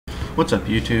What's up,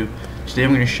 YouTube? Today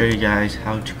I'm going to show you guys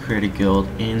how to create a guild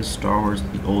in Star Wars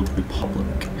The Old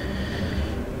Republic.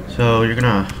 So you're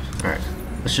gonna, alright,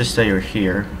 let's just say you're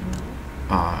here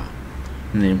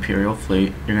in the Imperial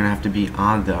Fleet. You're gonna have to be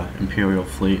on the Imperial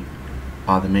Fleet,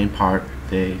 the main part,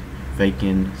 the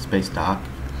vacant space dock,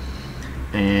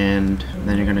 and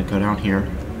then you're gonna go down here,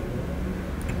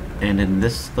 and in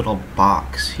this little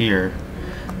box here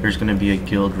there's gonna be a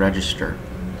guild register.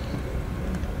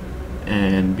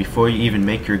 And before you even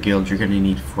make your guild, you're going to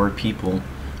need 4 people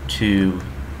to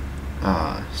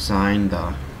sign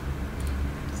the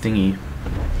thingy.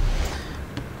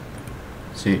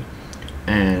 See,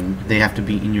 and they have to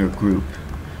be in your group.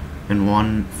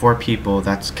 And 4 people,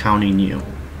 that's counting you.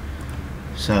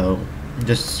 So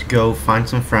just go find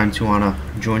some friends who want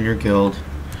to join your guild,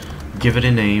 give it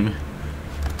a name.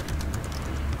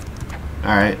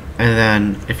 Alright, and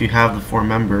then if you have the 4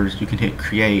 members, you can hit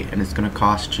create, and it's going to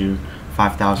cost you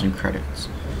 5,000 credits.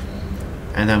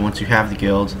 And then once you have the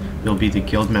guild, you'll be the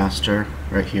guild master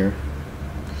right here,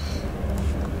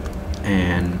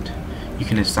 and you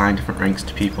can assign different ranks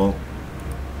to people,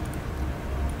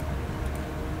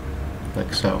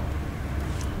 like so.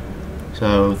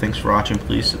 So thanks for watching.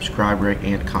 Please subscribe, rate,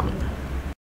 and comment.